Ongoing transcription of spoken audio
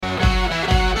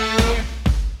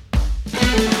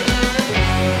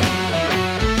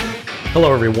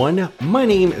Hello everyone, my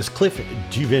name is Cliff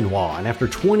Duvinois, and after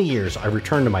 20 years I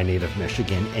returned to my native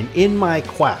Michigan, and in my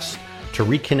quest to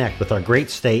reconnect with our great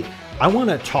state, I want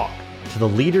to talk to the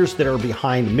leaders that are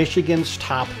behind Michigan's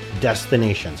top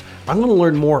destinations. I'm going to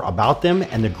learn more about them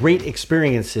and the great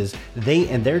experiences they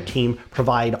and their team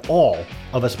provide all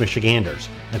of us Michiganders,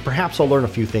 and perhaps I'll learn a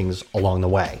few things along the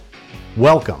way.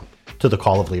 Welcome to the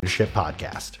Call of Leadership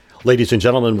podcast. Ladies and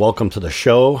gentlemen, welcome to the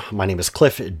show. My name is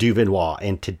Cliff Duvinois,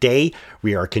 and today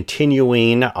we are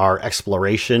continuing our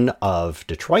exploration of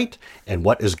Detroit and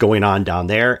what is going on down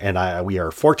there. And we are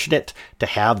fortunate to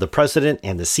have the president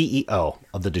and the CEO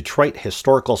of the Detroit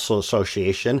Historical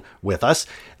Association with us.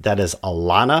 That is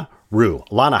Elana Rugh.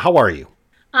 Elana, how are you?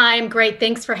 I'm great.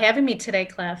 Thanks for having me today,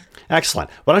 Cliff. Excellent.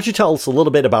 Why don't you tell us a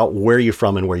little bit about where you're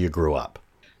from and where you grew up?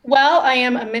 Well, I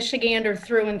am a Michigander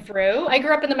through and through. I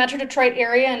grew up in the Metro Detroit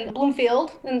area in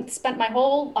Bloomfield and spent my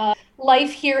whole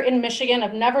life here in Michigan.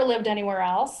 I've never lived anywhere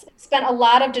else. Spent a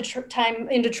lot of time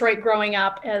in Detroit growing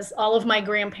up, as all of my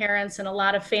grandparents and a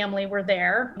lot of family were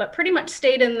there, but pretty much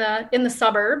stayed in the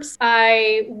suburbs.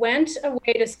 I went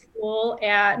away to school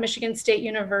at Michigan State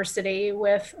University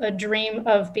with a dream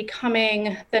of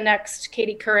becoming the next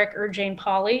Katie Couric or Jane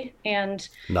Pauley and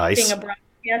being a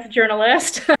broadcast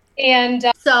journalist.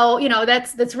 And so,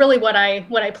 that's really what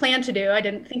I planned to do. I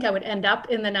didn't think I would end up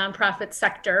in the nonprofit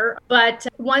sector. But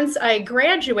once I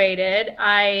graduated,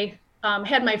 I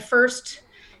had my first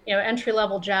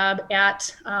entry-level job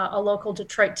at a local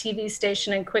Detroit TV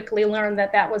station and quickly learned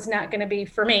that was not going to be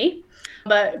for me.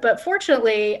 But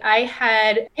fortunately, I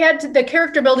had the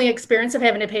character building experience of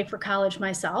having to pay for college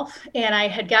myself. And I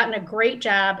had gotten a great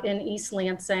job in East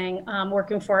Lansing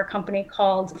working for a company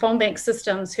called Phone Bank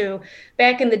Systems, who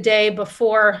back in the day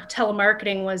before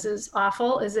telemarketing was as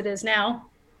awful as it is now,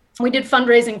 we did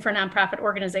fundraising for nonprofit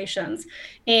organizations.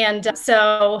 And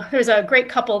so there's a great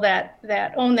couple that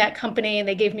own that company, and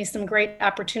they gave me some great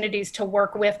opportunities to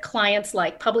work with clients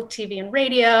like public TV and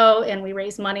radio. And we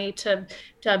raised money to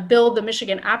build the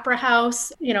Michigan Opera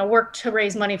House, work to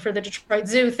raise money for the Detroit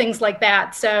Zoo, things like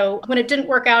that. So when it didn't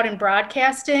work out in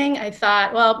broadcasting, I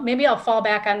thought, well, maybe I'll fall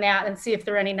back on that and see if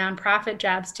there are any nonprofit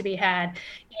jobs to be had.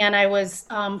 And I was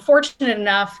fortunate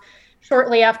enough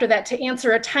shortly after that to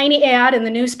answer a tiny ad in the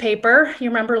newspaper. You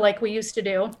remember, like we used to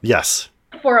do? Yes.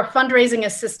 For a fundraising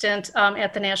assistant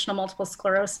at the National Multiple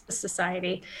Sclerosis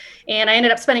Society. And I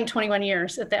ended up spending 21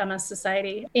 years at the MS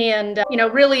Society and,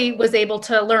 really was able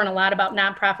to learn a lot about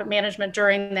nonprofit management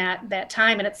during that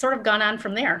time. And it's sort of gone on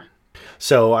from there.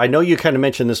 So I know you kind of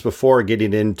mentioned this before,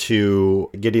 getting into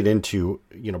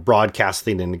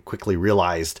broadcasting, and quickly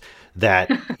realized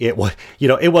that it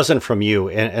wasn't from you.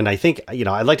 And I think,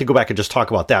 I'd like to go back and just talk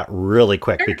about that really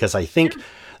quick, because I think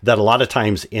that a lot of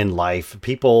times in life,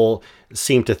 people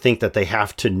seem to think that they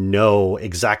have to know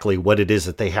exactly what it is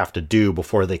that they have to do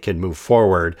before they can move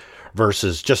forward,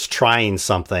 versus just trying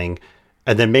something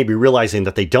and then maybe realizing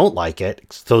that they don't like it.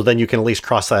 So then you can at least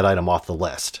cross that item off the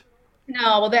list.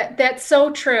 No, well, that's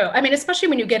so true. I mean, especially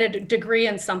when you get a degree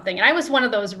in something. And I was one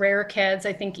of those rare kids,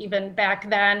 I think, even back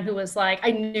then, who was like,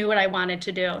 I knew what I wanted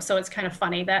to do. So it's kind of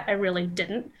funny that I really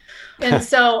didn't. And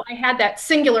so I had that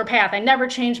singular path. I never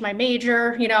changed my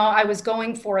major. I was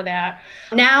going for that.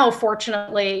 Now,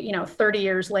 fortunately,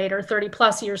 30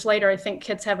 plus years later, I think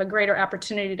kids have a greater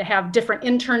opportunity to have different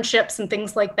internships and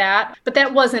things like that. But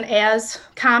that wasn't as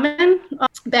common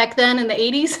back then in the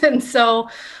 80s. And so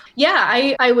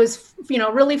yeah, I was,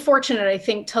 really fortunate, I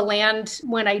think, to land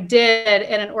when I did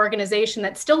at an organization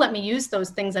that still let me use those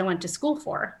things I went to school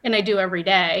for. And I do every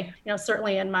day,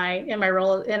 certainly in my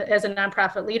role as a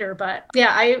nonprofit leader. But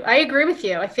yeah, I agree with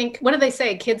you. I think, what do they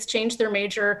say? Kids change their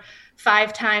major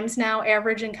 5 times now,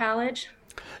 average in college.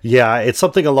 Yeah, it's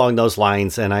something along those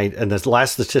lines. And the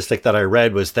last statistic that I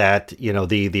read was that,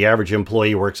 the average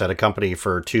employee works at a company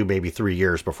for 2, maybe 3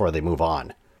 years before they move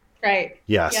on. Right.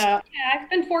 Yes. Yeah, I've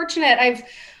been fortunate. I've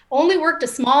only worked a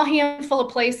small handful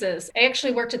of places. I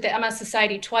actually worked at the MS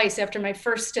Society twice. After my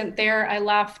first stint there, I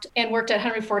left and worked at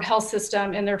Henry Ford Health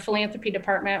System in their philanthropy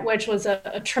department, which was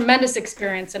a tremendous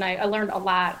experience. And I learned a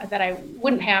lot that I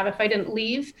wouldn't have if I didn't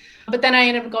leave. But then I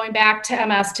ended up going back to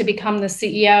MS to become the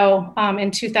CEO in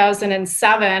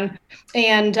 2007.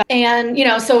 And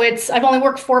so I've only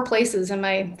worked 4 places in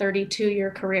my 32-year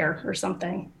career or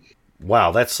something.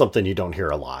 Wow, that's something you don't hear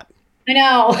a lot. I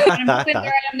know. Where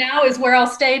I am now is where I'll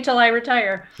stay till I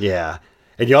retire. Yeah.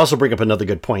 And you also bring up another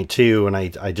good point too. And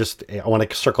I want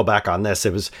to circle back on this.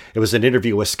 It was an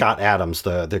interview with Scott Adams,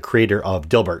 the creator of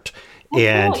Dilbert.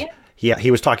 And cool, yeah. He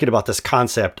was talking about this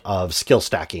concept of skill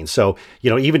stacking. So,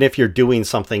 even if you're doing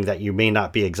something that you may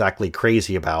not be exactly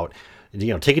crazy about,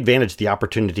 take advantage of the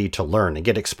opportunity to learn and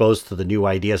get exposed to the new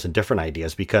ideas and different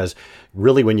ideas, because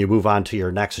really when you move on to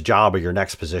your next job or your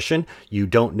next position, you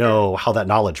don't know how that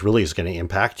knowledge really is going to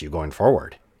impact you going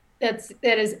forward.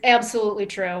 That is absolutely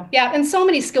true. Yeah. And so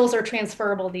many skills are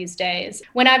transferable these days.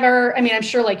 Whenever, I mean, I'm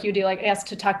sure like you do, like ask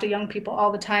to talk to young people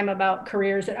all the time about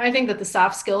careers. And I think that the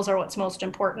soft skills are what's most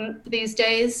important these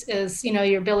days is,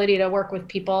 your ability to work with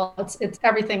people. It's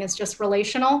everything is just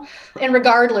relational. And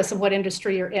regardless of what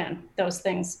industry you're in, those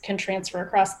things can transfer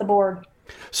across the board.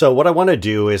 So what I want to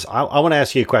do is I want to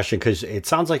ask you a question, because it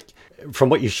sounds like from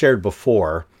what you shared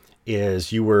before,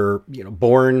 is you were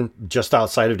born just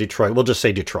outside of Detroit. We'll just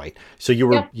say Detroit. So you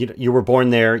were you were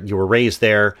born there, you were raised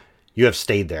there, you have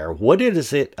stayed there. What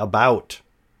is it about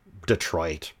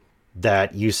Detroit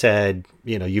that you said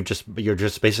you're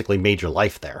just basically made your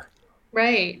life there?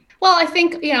 Right. Well, I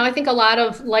think a lot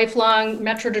of lifelong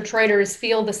Metro Detroiters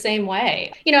feel the same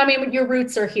way. I mean, your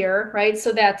roots are here, right?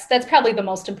 So that's probably the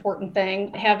most important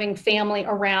thing, having family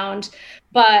around.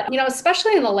 But,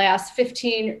 especially in the last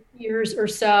 15 years or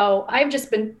so, I've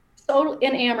just been so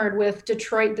enamored with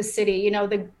Detroit, the city,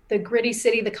 the gritty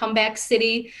city, the comeback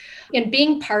city, and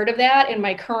being part of that in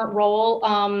my current role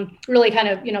really kind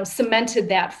of, cemented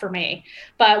that for me.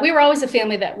 But we were always a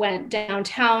family that went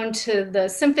downtown to the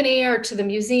symphony or to the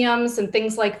museums and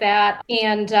things like that.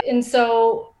 And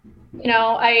so,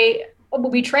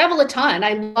 we travel a ton.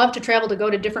 I love to travel to go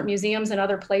to different museums and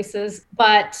other places,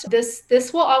 but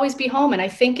this will always be home. And I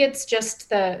think it's just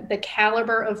the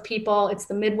caliber of people. It's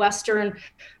the Midwestern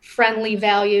friendly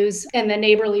values and the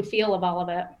neighborly feel of all of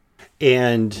it.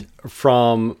 And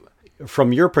from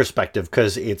your perspective,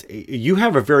 because you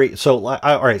have a very, all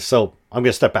right, so I'm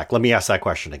going to step back. Let me ask that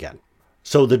question again.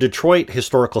 So the Detroit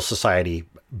Historical Society,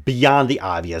 beyond the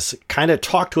obvious, kind of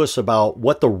talk to us about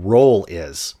what the role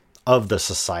is of the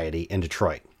society in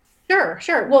Detroit.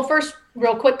 Sure. Well, first,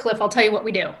 real quick, Cliff, I'll tell you what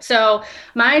we do. So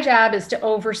my job is to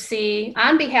oversee,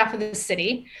 on behalf of the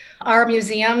city, our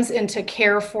museums and to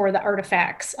care for the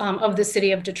artifacts of the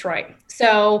city of Detroit.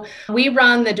 So we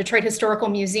run the Detroit Historical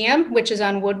Museum, which is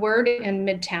on Woodward in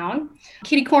Midtown,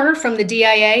 kitty corner from the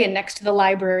DIA and next to the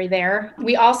library there.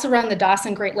 We also run the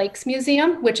Dawson Great Lakes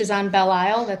Museum, which is on Belle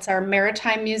Isle. That's our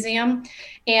maritime museum.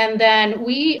 And then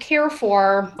we care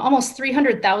for almost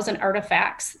 300,000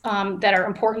 artifacts that are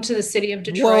important to the city of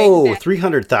Detroit. Whoa,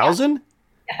 300,000?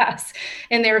 Yes.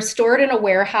 And they're stored in a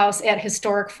warehouse at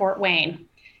historic Fort Wayne.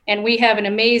 And we have an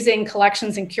amazing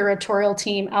collections and curatorial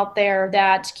team out there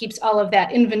that keeps all of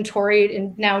that inventoried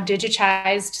and now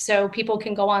digitized so people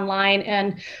can go online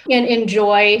and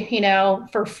enjoy,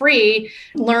 for free,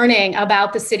 learning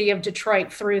about the city of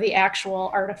Detroit through the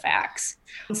actual artifacts.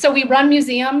 So we run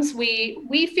museums.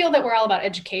 We feel that we're all about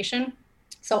education.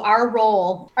 So our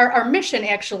role, our mission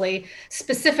actually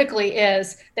specifically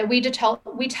is that we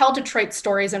tell Detroit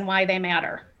stories and why they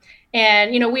matter.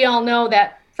 And, we all know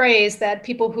that phrase that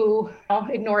people who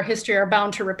ignore history are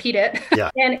bound to repeat it. Yeah.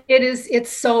 And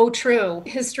it's so true.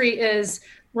 History is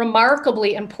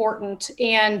remarkably important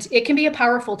and it can be a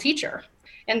powerful teacher.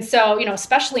 And so,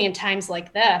 especially in times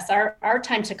like this, our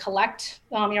time to collect,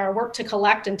 our work to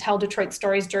collect and tell Detroit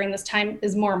stories during this time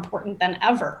is more important than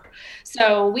ever.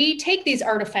 So we take these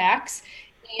artifacts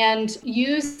and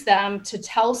use them to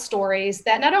tell stories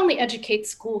that not only educate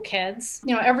school kids,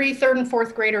 every third and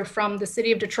fourth grader from the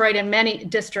city of Detroit and many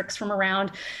districts from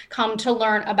around come to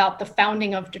learn about the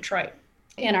founding of Detroit.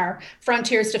 In our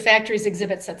Frontiers to Factories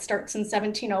exhibits that starts in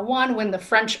 1701 when the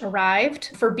French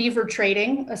arrived for beaver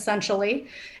trading, essentially,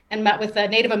 and met with the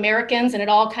Native Americans, and it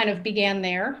all kind of began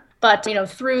there. But,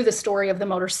 through the story of the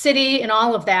Motor City and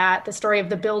all of that, the story of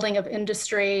the building of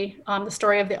industry, the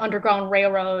story of the Underground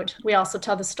Railroad, we also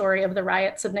tell the story of the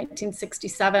riots of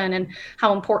 1967 and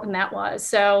how important that was.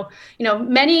 So,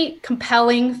 many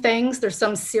compelling things. There's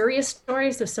some serious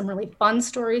stories. There's some really fun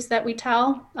stories that we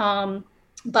tell.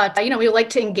 But, we like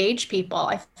to engage people.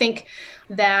 I think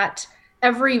that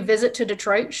every visit to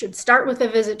Detroit should start with a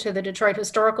visit to the Detroit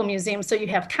Historical Museum so you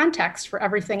have context for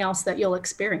everything else that you'll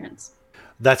experience.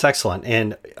 That's excellent.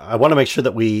 And I want to make sure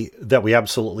that we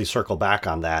absolutely circle back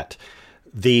on that.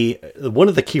 One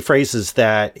of the key phrases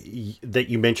that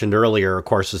you mentioned earlier, of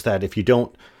course, is that if you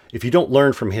don't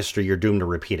learn from history, you're doomed to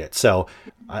repeat it. So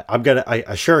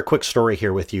I share a quick story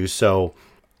here with you. So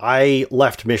I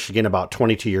left Michigan about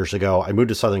 22 years ago. I moved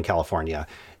to Southern California.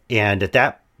 And at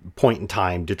that point in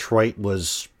time, Detroit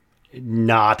was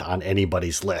not on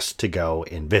anybody's list to go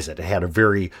and visit. It had a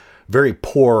very, very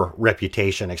poor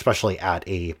reputation, especially at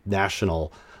a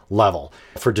national level.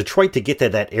 For Detroit to get to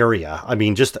that area, I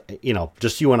mean, just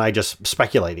you and I just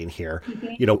speculating here,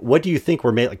 what do you think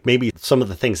were maybe some of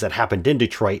the things that happened in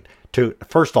Detroit to,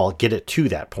 first of all, get it to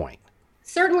that point?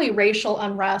 Certainly, racial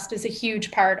unrest is a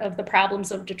huge part of the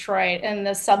problems of Detroit and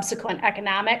the subsequent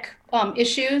economic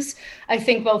issues. I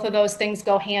think both of those things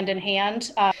go hand in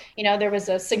hand. There was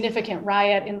a significant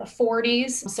riot in the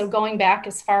 40s, so going back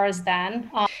as far as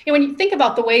then. When you think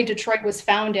about the way Detroit was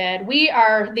founded, we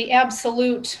are the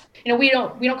absolute. We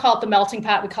don't call it the melting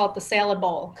pot. We call it the salad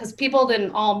bowl, because people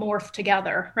didn't all morph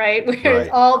together, right? Whereas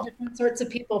all different sorts of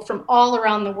people from all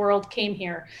around the world came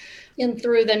here. In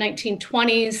through the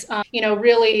 1920s,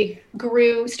 really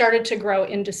started to grow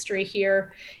industry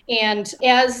here. And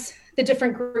as the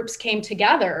different groups came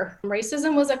together,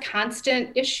 racism was a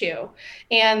constant issue.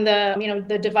 And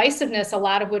the divisiveness, a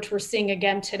lot of which we're seeing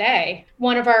again today.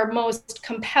 One of our most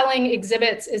compelling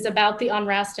exhibits is about the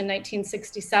unrest in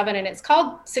 1967, and it's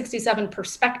called 67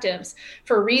 Perspectives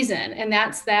for a reason. And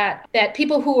that's that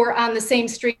people who were on the same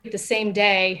street the same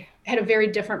day had a very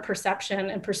different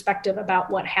perception and perspective about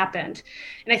what happened.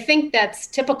 And I think that's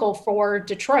typical for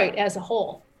Detroit as a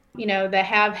whole. The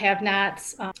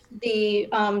have-nots, the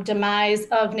demise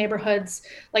of neighborhoods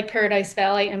like Paradise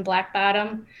Valley and Black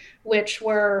Bottom, which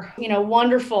were,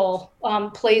 wonderful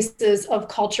places of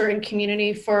culture and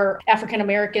community for African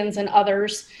Americans and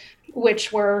others,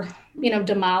 which were,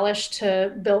 demolished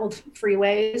to build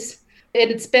freeways.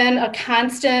 It's been a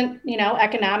constant,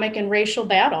 economic and racial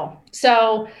battle.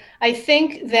 So I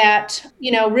think that,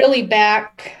 really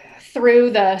back through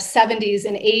the 70s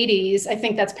and 80s, I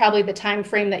think that's probably the time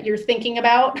frame that you're thinking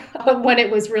about when it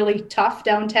was really tough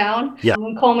downtown. Yeah.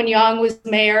 When Coleman Young was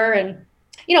mayor, and,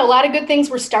 a lot of good things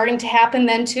were starting to happen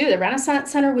then too. The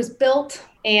Renaissance Center was built,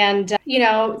 and,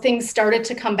 things started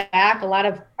to come back, a lot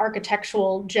of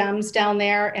architectural gems down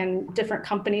there and different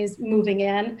companies moving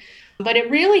in. But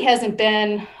it really hasn't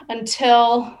been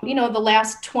until, the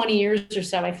last 20 years or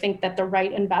so, I think, that the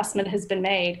right investment has been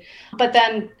made. But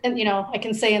then, I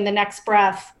can say in the next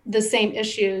breath, the same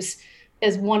issues,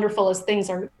 as wonderful as things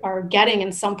are getting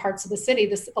in some parts of the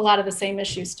city, a lot of the same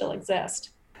issues still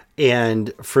exist.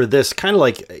 And for this kind of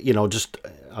I'm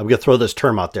going to throw this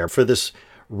term out there, for this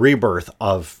rebirth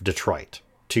of Detroit,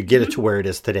 to get it to where it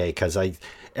is today, because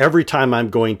every time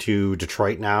I'm going to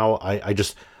Detroit now,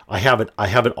 I have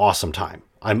an awesome time.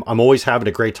 I'm always having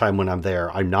a great time when I'm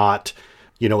there. I'm not,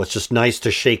 it's just nice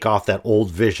to shake off that old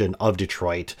vision of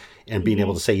Detroit and being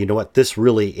able to say, what, this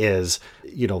really is,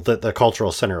 the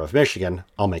cultural center of Michigan.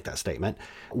 I'll make that statement.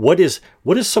 What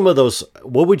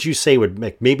would you say would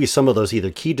make maybe some of those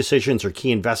either key decisions or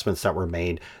key investments that were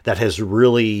made that has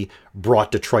really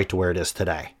brought Detroit to where it is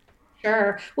today?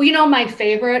 Sure. Well, my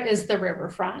favorite is the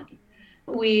riverfront.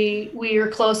 We are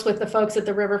close with the folks at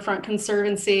the Riverfront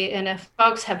Conservancy, and if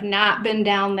folks have not been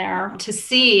down there to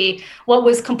see what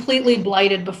was completely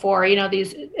blighted before,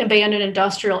 these abandoned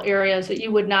industrial areas that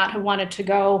you would not have wanted to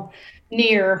go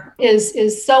near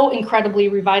is so incredibly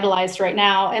revitalized right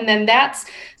now. And then that's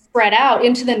spread out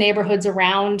into the neighborhoods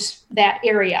around that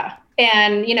area.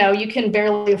 And, you can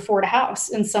barely afford a house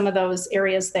in some of those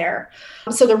areas there.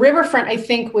 So the riverfront, I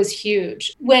think, was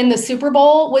huge. When the Super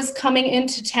Bowl was coming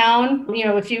into town,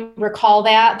 if you recall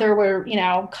that, there were,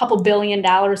 a couple $1 billion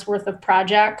worth of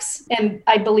projects. And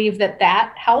I believe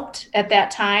that helped at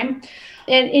that time.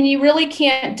 And you really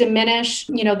can't diminish,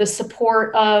 the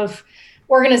support of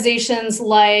organizations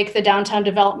like the Downtown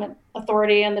Development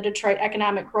Authority and the Detroit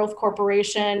Economic Growth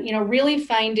Corporation, really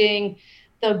finding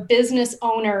the business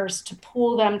owners to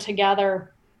pull them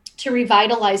together to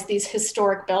revitalize these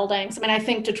historic buildings. I mean, I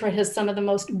think Detroit has some of the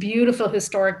most beautiful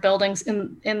historic buildings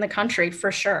in the country,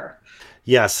 for sure.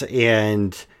 Yes,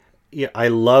 and I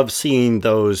love seeing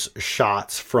those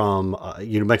shots from,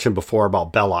 you mentioned before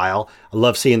about Belle Isle. I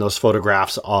love seeing those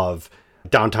photographs of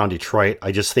downtown Detroit.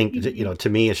 I just think, to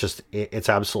me, it's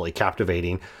absolutely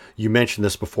captivating. You mentioned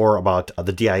this before about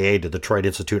the DIA, the Detroit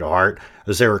Institute of Art. I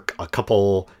was there a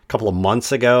couple of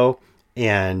months ago,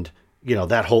 and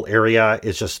that whole area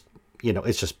is just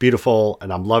it's just beautiful,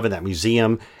 and I'm loving that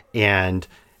museum. And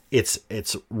it's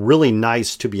really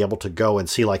nice to be able to go and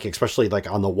see, especially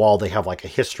on the wall they have a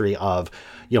history of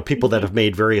people that have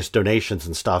made various donations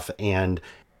and stuff, and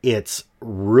it's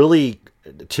really,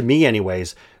 to me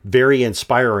anyways, very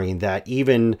inspiring that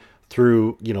even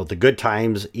through, the good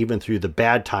times, even through the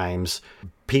bad times,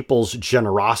 people's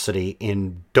generosity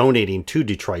in donating to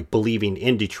Detroit, believing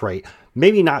in Detroit,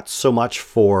 maybe not so much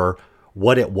for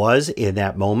what it was in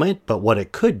that moment, but what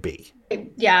it could be.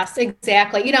 Yes,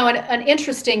 exactly. An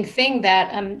interesting thing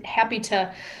that I'm happy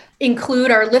to include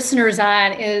our listeners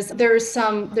on is there's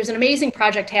an amazing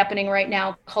project happening right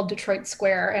now called Detroit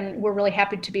Square, and we're really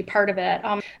happy to be part of it.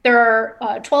 There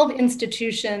are 12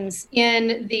 institutions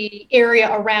in the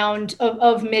area around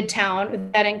of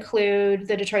Midtown that include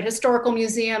the Detroit Historical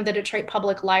Museum, the Detroit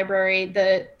Public Library,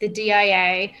 the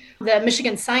DIA, the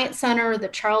Michigan Science Center, the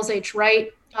Charles H.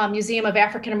 Wright Museum of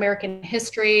African American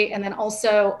History, and then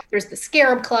also there's the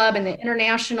Scarab Club and the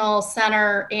International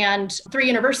Center, and 3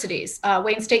 universities,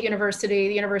 Wayne State University,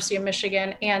 the University of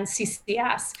Michigan, and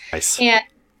CCS. Nice. And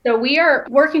so we are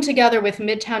working together with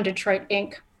Midtown Detroit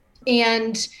Inc.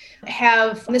 and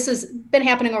this has been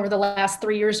happening over the last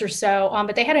 3 years or so,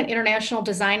 but they had an international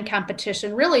design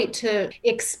competition really to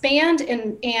expand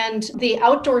and the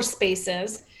outdoor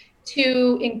spaces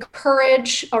to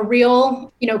encourage a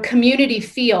real, community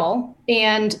feel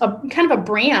and a kind of a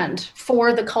brand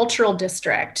for the cultural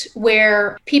district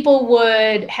where people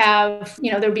would have,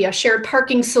 there'd be a shared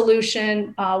parking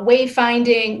solution,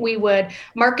 wayfinding. We would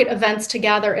market events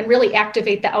together and really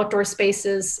activate the outdoor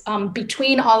spaces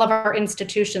between all of our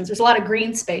institutions. There's a lot of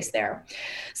green space there.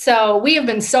 So we have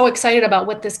been so excited about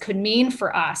what this could mean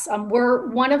for us. We're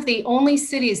one of the only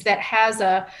cities that has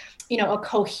a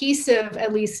cohesive,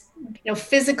 at least,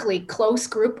 physically close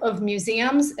group of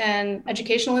museums and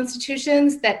educational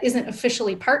institutions that isn't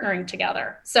officially partnering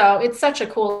together. So it's such a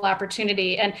cool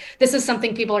opportunity. And this is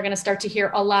something people are going to start to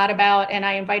hear a lot about. And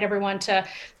I invite everyone to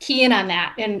key in on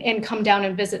that and come down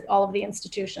and visit all of the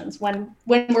institutions when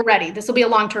we're ready. This will be a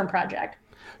long-term project.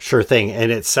 Sure thing.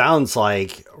 And it sounds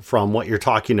like from what you're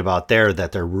talking about there,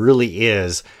 that there really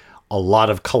is a lot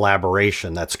of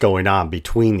collaboration that's going on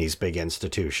between these big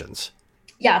institutions.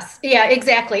 Yes. Yeah,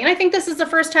 exactly. And I think this is the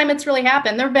first time it's really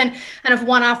happened. There have been kind of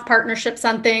one-off partnerships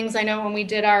on things. I know when we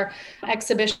did our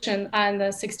exhibition on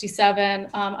the 67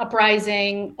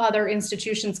 uprising, other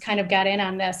institutions kind of got in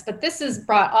on this, but this has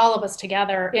brought all of us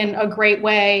together in a great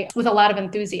way with a lot of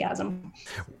enthusiasm.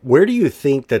 Where do you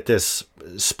think that this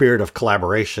spirit of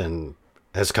collaboration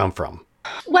has come from?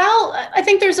 Well, I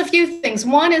think there's a few things.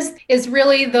 One is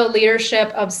really the leadership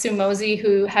of Sue Mosey,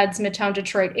 who heads Midtown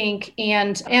Detroit Inc.,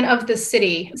 and of the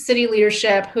city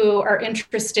leadership who are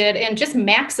interested in just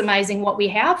maximizing what we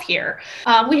have here.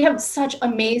 We have such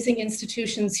amazing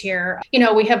institutions here.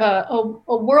 We have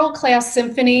a world-class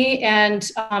symphony and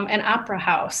an opera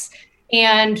house.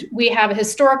 And we have a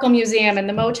historical museum and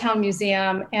the Motown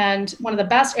Museum and one of the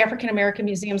best African-American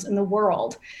museums in the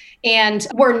world. And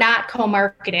we're not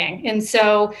co-marketing. And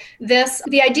so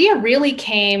the idea really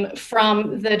came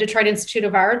from the Detroit Institute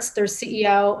of Arts. Their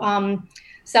CEO,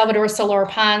 Salvador Soler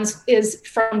Pons, is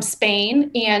from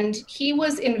Spain, and he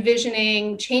was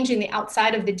envisioning changing the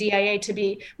outside of the DIA to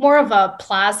be more of a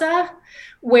plaza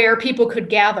where people could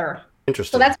gather.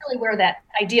 Interesting. So that's really where that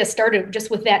idea started,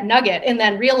 just with that nugget, and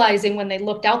then realizing when they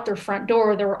looked out their front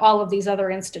door, there were all of these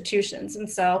other institutions. And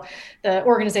so the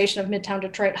organization of Midtown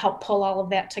Detroit helped pull all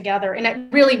of that together. And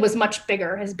it really was much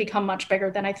bigger, has become much bigger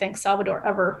than I think Salvador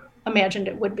ever imagined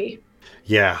it would be.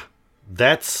 Yeah,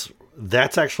 that's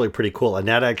actually pretty cool. And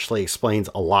that actually explains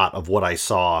a lot of what I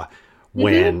saw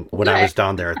when I was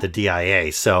down there at the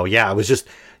DIA. So yeah, I was just,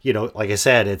 like I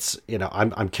said, it's,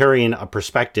 I'm carrying a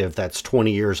perspective that's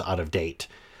 20 years out of date.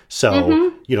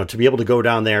 So, to be able to go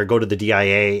down there, go to the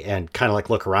DIA and kind of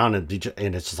like look around and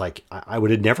it's just like, I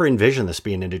would have never envisioned this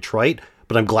being in Detroit,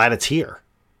 but I'm glad it's here.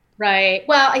 Right.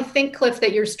 Well, I think, Cliff,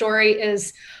 that your story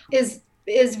is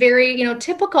very,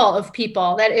 typical of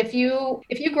people, that if you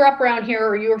grew up around here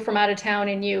or you were from out of town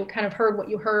and you kind of heard what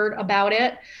you heard about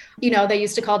it, they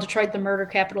used to call Detroit the murder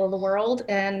capital of the world.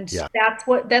 And that's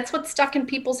what stuck in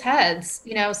people's heads,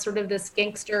 sort of this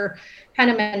gangster kind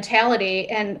of mentality.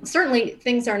 And certainly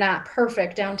things are not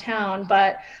perfect downtown,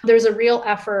 but there's a real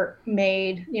effort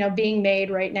being made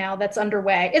right now that's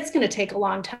underway. It's going to take a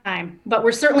long time, but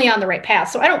we're certainly on the right path.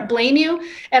 So I don't blame you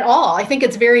at all. I think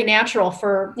it's very natural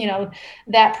for,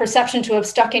 that perception to have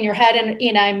stuck in your head.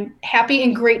 And I'm happy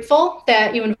and grateful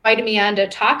that you invited me on to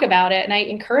talk about it. And I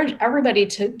encourage everybody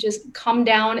to just come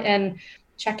down and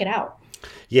check it out.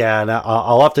 Yeah. And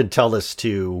I'll often tell this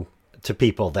to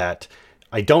people that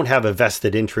I don't have a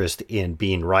vested interest in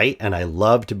being right, and I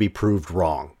love to be proved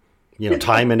wrong,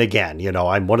 time and again.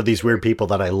 I'm one of these weird people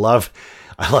that I love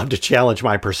to challenge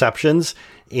my perceptions.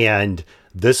 And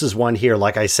this is one here,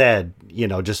 like I said,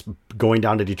 just going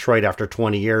down to Detroit after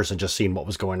 20 years and just seeing what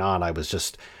was going on. I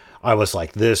was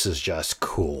like, this is just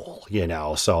cool,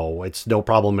 so it's no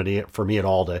problem for me at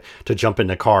all to jump in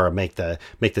the car and make the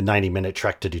 90-minute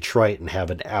trek to Detroit and have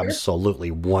an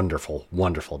absolutely wonderful,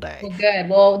 wonderful day. Well, good.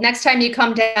 Well, next time you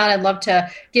come down, I'd love to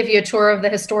give you a tour of the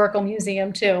historical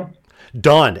museum too.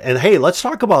 Done. And hey, let's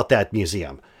talk about that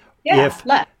museum. Yeah,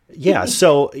 Yeah.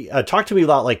 So talk to me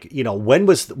about when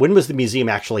was the museum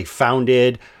actually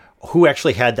founded? Who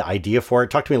actually had the idea for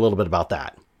it? Talk to me a little bit about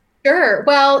that. Sure.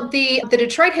 Well, the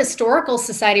Detroit Historical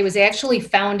Society was actually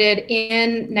founded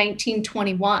in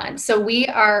 1921. So we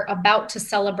are about to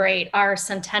celebrate our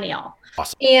centennial.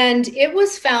 Awesome. And it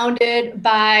was founded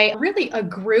by really a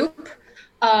group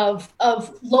of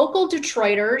local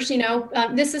Detroiters.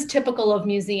 This is typical of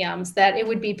museums, that it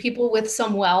would be people with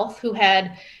some wealth who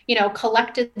had,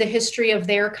 collected the history of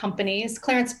their companies.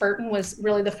 Clarence Burton was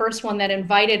really the first one that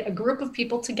invited a group of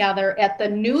people together at the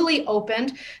newly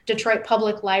opened Detroit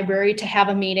Public Library to have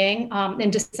a meeting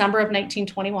in December of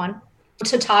 1921.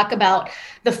 To talk about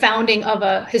the founding of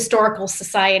a historical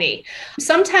society.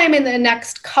 Sometime in the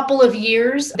next couple of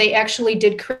years, they actually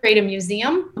did create a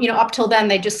museum. Up till then,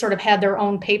 they just sort of had their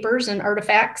own papers and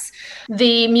artifacts.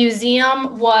 The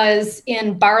museum was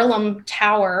in Barlam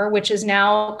Tower, which is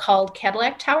now called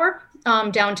Cadillac Tower.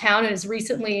 Downtown, and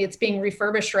it's being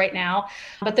refurbished right now.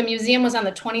 But the museum was on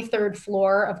the 23rd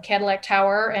floor of Cadillac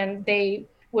Tower, and they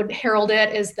would herald it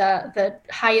as the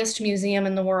highest museum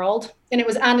in the world. And it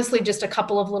was honestly just a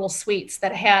couple of little suites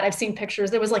that I've seen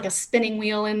pictures. There was like a spinning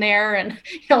wheel in there, and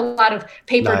a lot of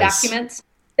paper documents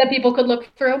that people could look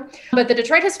through. But the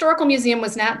Detroit Historical Museum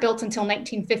was not built until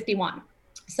 1951.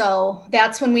 So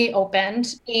that's when we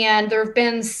opened, and there have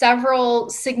been several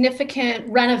significant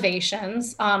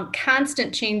renovations,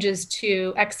 constant changes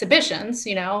to exhibitions,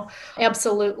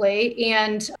 absolutely.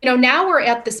 And, now we're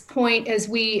at this point as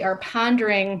we are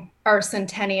pondering our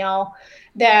centennial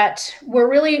that we're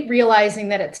really realizing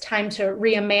that it's time to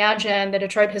reimagine the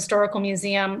Detroit Historical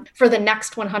Museum for the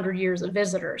next 100 years of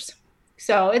visitors.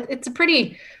 So it's a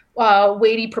pretty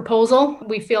weighty proposal.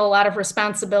 We feel a lot of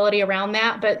responsibility around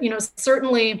that, but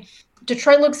certainly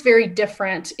Detroit looks very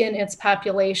different in its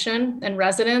population and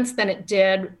residents than it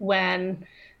did when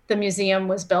the museum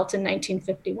was built in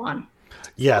 1951.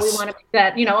 Yes. So we want to make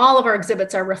that, all of our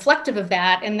exhibits are reflective of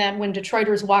that, and that when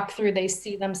Detroiters walk through, they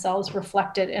see themselves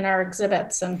reflected in our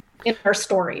exhibits and in our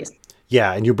stories.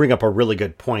 Yeah, and you bring up a really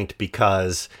good point,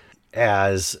 because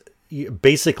as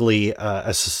basically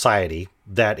a society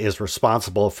that is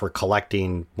responsible for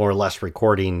collecting, more or less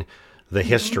recording the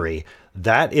history,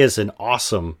 that is an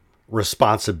awesome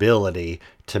responsibility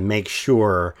to make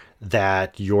sure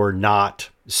that you're not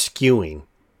skewing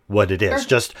what it is.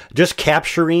 Sure. Just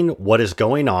capturing what is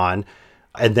going on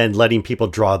and then letting people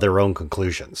draw their own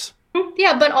conclusions.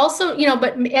 Yeah, but also,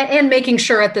 and making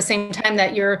sure at the same time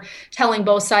that you're telling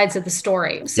both sides of the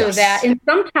story. So that, and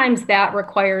sometimes that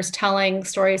requires telling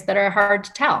stories that are hard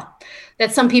to tell,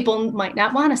 that some people might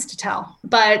not want us to tell.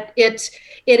 But it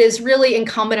is really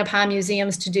incumbent upon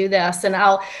museums to do this. And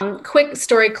quick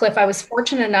story, Cliff, I was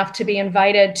fortunate enough to be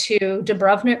invited to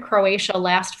Dubrovnik, Croatia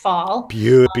last fall.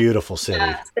 Beautiful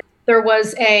city. There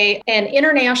was an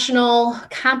international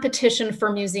competition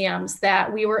for museums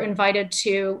that we were invited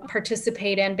to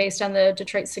participate in based on the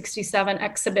Detroit 67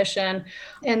 exhibition.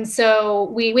 And so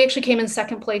we actually came in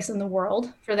second place in the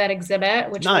world for that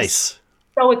exhibit, which was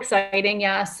so exciting.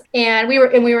 Yes. And we were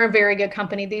in very good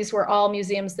company. These were all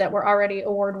museums that were already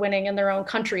award winning in their own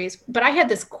countries. But I had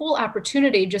this cool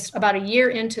opportunity just about a year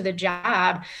into the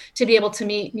job to be able to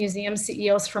meet museum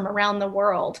CEOs from around the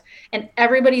world. And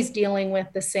everybody's dealing with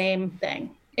the same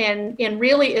thing. And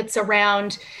really it's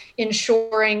around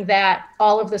ensuring that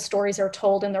all of the stories are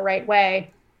told in the right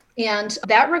way. And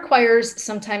that requires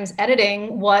sometimes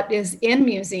editing what is in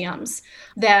museums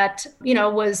that,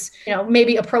 was,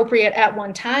 maybe appropriate at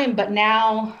one time, but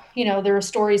now, there are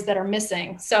stories that are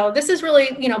missing. So this has really,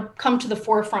 come to the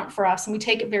forefront for us, and we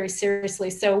take it very seriously.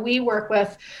 So we work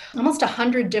with almost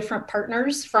 100 different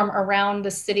partners from around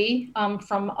the city,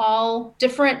 from all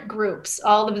different groups,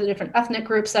 all of the different ethnic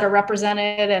groups that are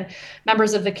represented and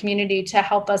members of the community, to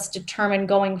help us determine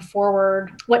going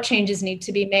forward what changes need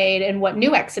to be made and what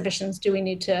new exhibitions do we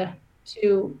need to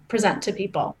present to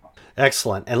people.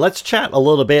 Excellent. And let's chat a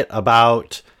little bit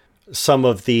about some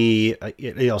of the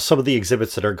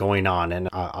exhibits that are going on. And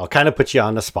I'll kind of put you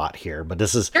on the spot here, but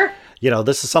this is, sure.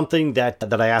 This is something that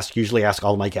I usually ask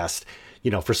all my guests,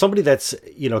 for somebody that's,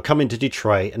 coming to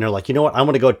Detroit and they're like, I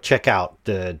want to go check out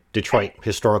the Detroit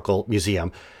Historical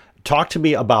Museum. Talk to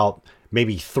me about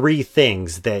maybe 3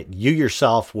 things that you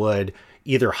yourself would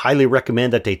either highly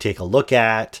recommend that they take a look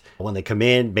at when they come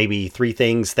in, maybe 3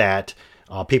 things that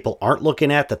people aren't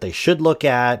looking at that they should look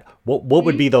at. What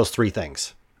would be those 3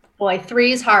 things? Boy,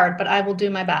 3 is hard, but I will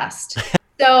do my best.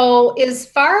 So as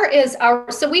far as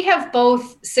so we have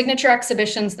both signature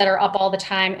exhibitions that are up all the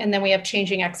time, and then we have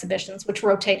changing exhibitions, which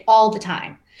rotate all the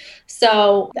time.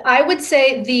 So I would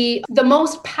say the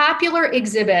most popular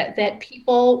exhibit that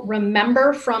people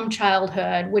remember from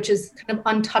childhood, which is kind of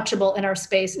untouchable in our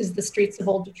space, is the Streets of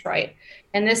Old Detroit.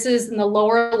 And this is in the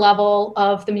lower level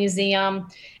of the museum.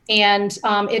 And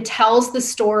it tells the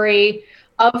story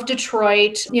of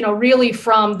Detroit, really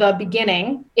from the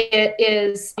beginning. It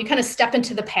is, you kind of step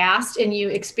into the past and you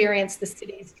experience the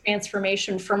city's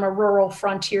transformation from a rural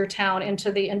frontier town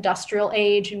into the industrial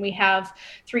age. And we have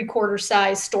 3/4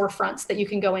 size storefronts that you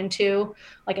can go into,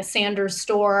 like a Sanders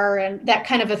store and that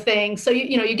kind of a thing. So,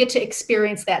 you get to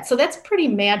experience that. So that's pretty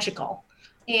magical.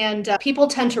 And people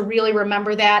tend to really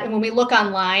remember that. And when we look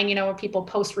online, when people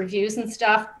post reviews and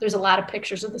stuff, there's a lot of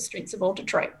pictures of the streets of Old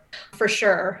Detroit, for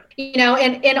sure.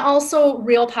 And also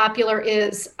real popular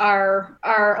is our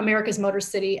America's Motor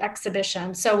City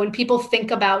exhibition. So when people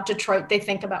think about Detroit, they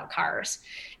think about cars.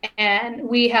 And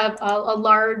we have a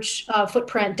large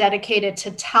footprint dedicated to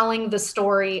telling the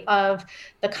story of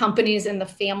the companies and the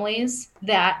families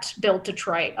that built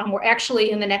Detroit. We're actually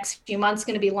in the next few months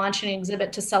going to be launching an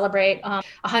exhibit to celebrate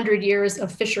 100 years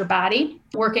of Fisher Body,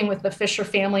 working with the Fisher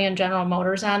family and General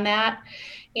Motors on that.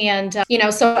 And,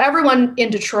 so everyone in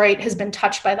Detroit has been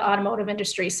touched by the automotive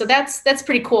industry. So that's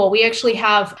pretty cool. We actually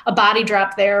have a body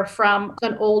drop there from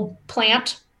an old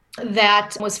plant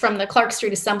that was from the Clark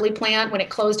Street Assembly Plant when it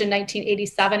closed in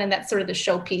 1987. And that's sort of the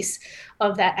showpiece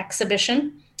of that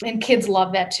exhibition. And kids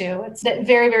love that too. It's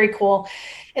very, very cool.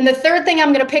 And the third thing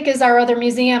I'm going to pick is our other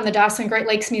museum, the Dawson Great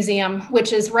Lakes Museum,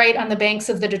 which is right on the banks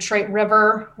of the Detroit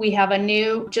River. We have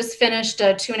just finished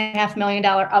a $2.5 million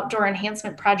outdoor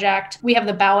enhancement project. We have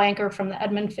the bow anchor from the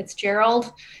Edmund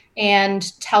Fitzgerald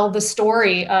and tell the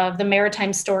story of the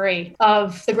maritime story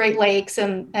of the Great Lakes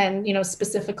and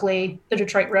specifically the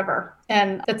Detroit River.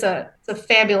 And it's a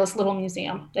fabulous little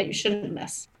museum that you shouldn't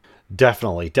miss.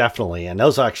 Definitely. And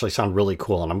those actually sound really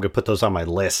cool. And I'm going to put those on my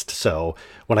list. So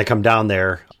when I come down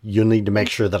there, you'll need to make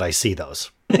sure that I see those.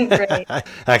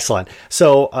 Excellent.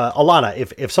 So, Elana,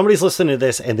 if somebody's listening to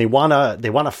this and they want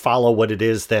to follow what it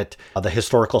is that the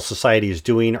Historical Society is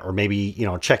doing, or maybe,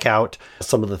 check out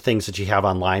some of the things that you have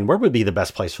online, where would be the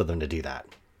best place for them to do that?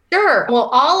 Sure. Well,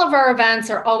 all of our events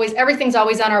everything's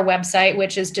always on our website,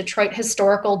 which is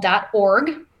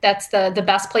detroithistorical.org. That's the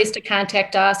best place to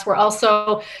contact us. We're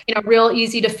also, real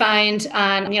easy to find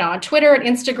on Twitter and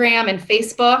Instagram and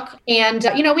Facebook. And,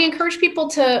 we encourage people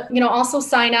to, also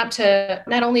sign up to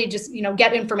not only just,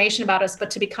 get information about us,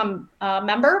 but to become a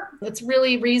member. It's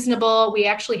really reasonable. We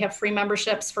actually have free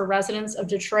memberships for residents of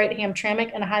Detroit,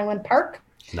 Hamtramck, and Highland Park.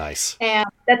 Nice. And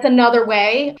that's another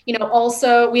way.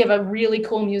 Also, we have a really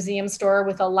cool museum store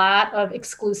with a lot of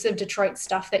exclusive Detroit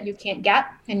stuff that you can't get.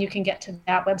 And you can get to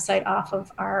that website off of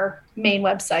our main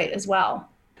website as well.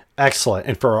 Excellent.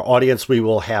 And for our audience, we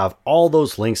will have all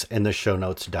those links in the show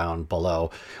notes down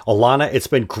below. Elana, it's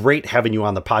been great having you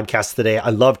on the podcast today.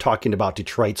 I love talking about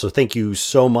Detroit. So thank you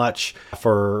so much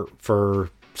for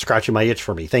scratching my itch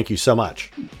for me. Thank you so much.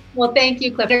 Well, thank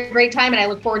you, Cliff. Had a great time, and I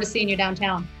look forward to seeing you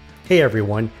downtown. Hey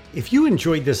everyone, if you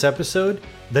enjoyed this episode,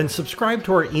 then subscribe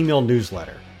to our email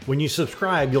newsletter. When you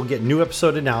subscribe, you'll get new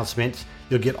episode announcements,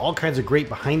 you'll get all kinds of great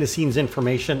behind the scenes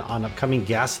information on upcoming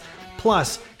guests,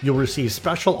 plus you'll receive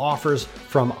special offers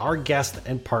from our guests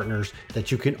and partners that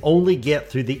you can only get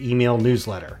through the email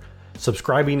newsletter.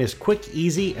 Subscribing is quick,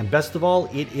 easy, and best of all,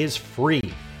 it is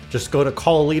free. Just go to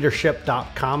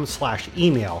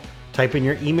callofleadership.com/email, type in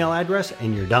your email address,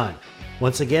 and you're done.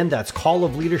 Once again, that's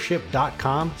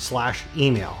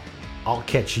callofleadership.com/email. I'll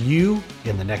catch you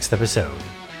in the next episode.